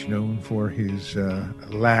Cash, known for his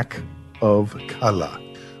lack of color.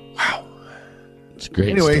 Wow. It's a great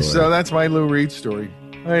Anyway, story. so that's my Lou Reed story.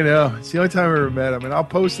 I know. It's the only time I ever met him. And I'll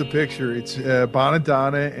post the picture. It's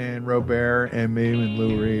Bonadonna and Robert and me and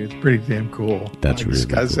Lou Reed. It's pretty damn cool. That's I really just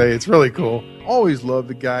gotta cool. say, it's really cool. Always love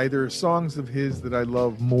the guy. There are songs of his that I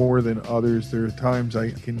love more than others. There are times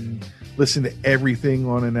I can listen to everything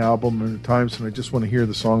on an album, and there are times when I just want to hear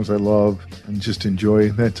the songs I love and just enjoy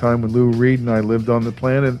that time when Lou Reed and I lived on the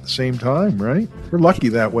planet at the same time, right? We're lucky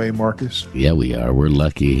that way, Marcus. Yeah, we are. We're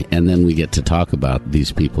lucky. And then we get to talk about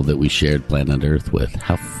these people that we shared planet Earth with.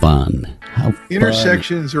 How fun. How fun.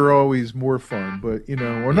 Intersections are always more fun, but, you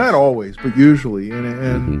know, or not always, but usually.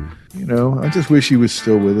 And you know, I just wish he was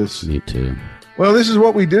still with us. Me too. Well, this is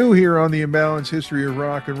what we do here on the Imbalanced History of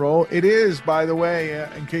Rock and Roll. It is, by the way,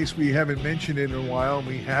 in case we haven't mentioned it in a while, and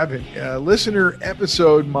we haven't, listener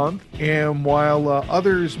episode month. And while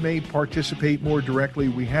others may participate more directly,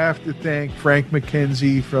 we have to thank Frank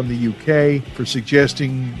McKenzie from the UK for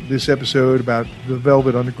suggesting this episode about the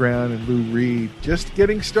Velvet Underground and Lou Reed. Just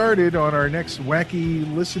getting started on our next wacky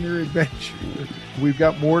listener adventure. We've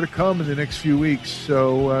got more to come in the next few weeks.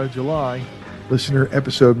 So July, listener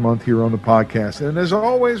episode month here on the podcast. And as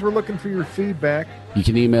always, we're looking for your feedback. You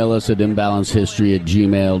can email us at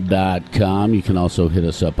imbalancedhistory@gmail.com. You can also hit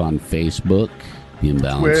us up on Facebook, The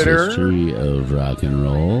Imbalanced Twitter. History of Rock and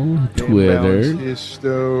Roll, Twitter, Imbalanced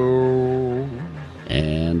Histo.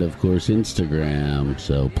 and of course Instagram.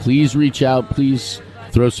 So please reach out. Please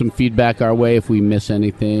throw some feedback our way if we miss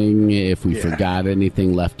anything, if we forgot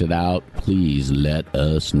anything, left it out. Please let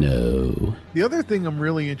us know. The other thing I'm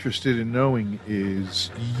really interested in knowing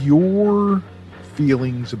is your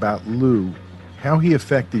feelings about Lou, how he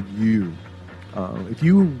affected you. If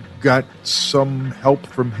you got some help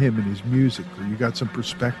from him in his music, or you got some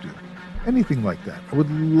perspective, anything like that, I would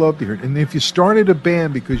love to hear it. And if you started a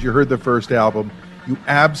band because you heard the first album, you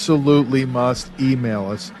absolutely must email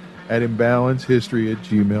us at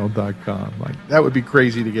imbalancedhistory@gmail.com. Like, that would be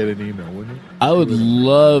crazy to get an email, wouldn't it? I would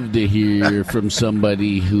love to hear from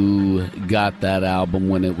somebody who got that album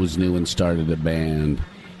when it was new and started a band.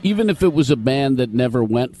 Even if it was a band that never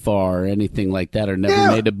went far or anything like that, or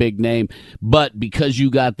never made a big name, but because you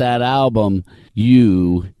got that album,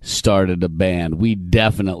 you started a band. We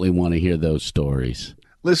definitely want to hear those stories.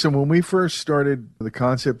 Listen, when we first started the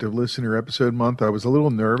concept of listener episode month, I was a little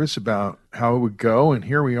nervous about how it would go, and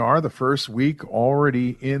here we are, the first week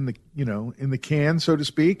already in the can, so to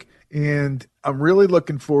speak. And I'm really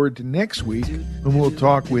looking forward to next week when we'll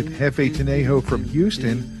talk with Jefe Tanejo from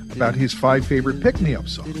Houston about his 5 favorite pick-me-up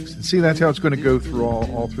songs. And see, that's how it's going to go through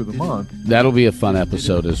all through the month. That'll be a fun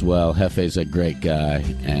episode as well. Jefe's a great guy,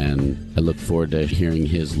 and I look forward to hearing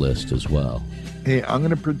his list as well. Hey, I'm going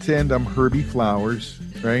to pretend I'm Herbie Flowers,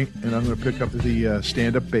 right? And I'm going to pick up the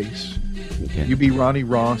stand-up bass. Okay. You be Ronnie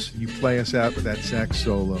Ross, and you play us out with that sax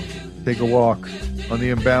solo. Take a walk on the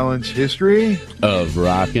Imbalanced History Of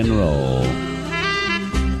rock and roll.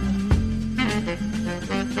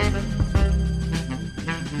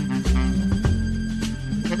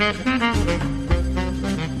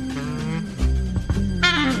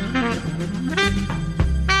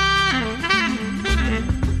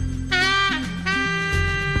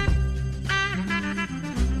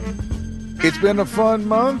 It's been a fun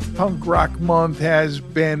month. Punk Rock Month has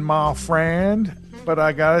been my friend. But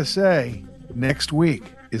I gotta say, next week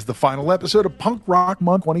is the final episode of Punk Rock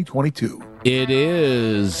Month 2022. It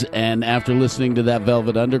is, and after listening to that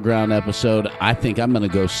Velvet Underground episode, I think I'm going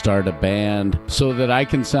to go start a band so that I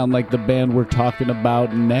can sound like the band we're talking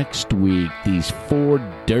about next week. These 4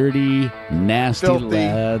 dirty, nasty Filthy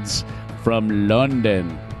lads from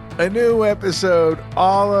London. A new episode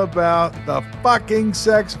all about the fucking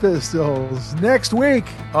Sex Pistols next week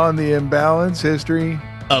on the Imbalanced History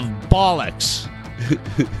Of bollocks.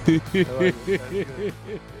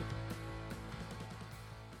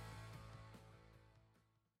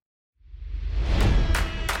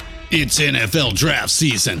 It's NFL draft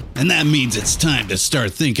season, and that means it's time to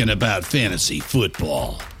start thinking about fantasy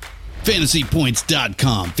football.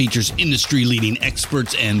 FantasyPoints.com features industry-leading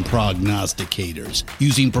experts and prognosticators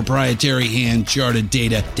using proprietary hand-charted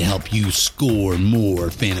data to help you score more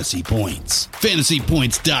fantasy points.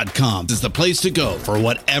 FantasyPoints.com is the place to go for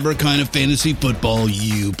whatever kind of fantasy football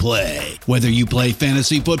you play. Whether you play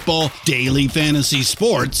fantasy football, daily fantasy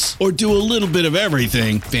sports, or do a little bit of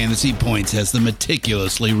everything, Fantasy Points has the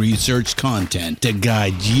meticulously researched content to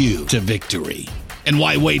guide you to victory. And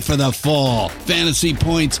why wait for the fall? Fantasy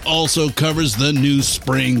Points also covers the new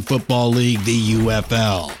spring football league, the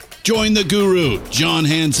UFL. Join the guru, John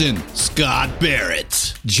Hansen, Scott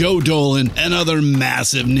Barrett, Joe Dolan, and other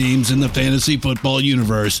massive names in the fantasy football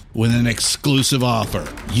universe with an exclusive offer.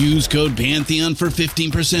 Use code Pantheon for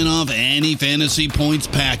 15% off any Fantasy Points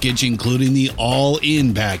package, including the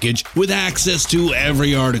all-in package, with access to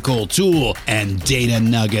every article, tool, and data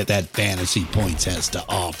nugget that Fantasy Points has to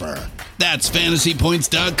offer. That's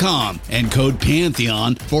FantasyPoints.com and code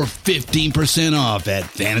Pantheon for 15% off at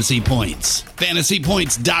Fantasy Points.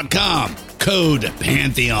 FantasyPoints.com, code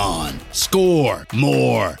Pantheon. Score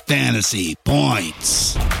more fantasy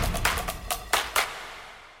points.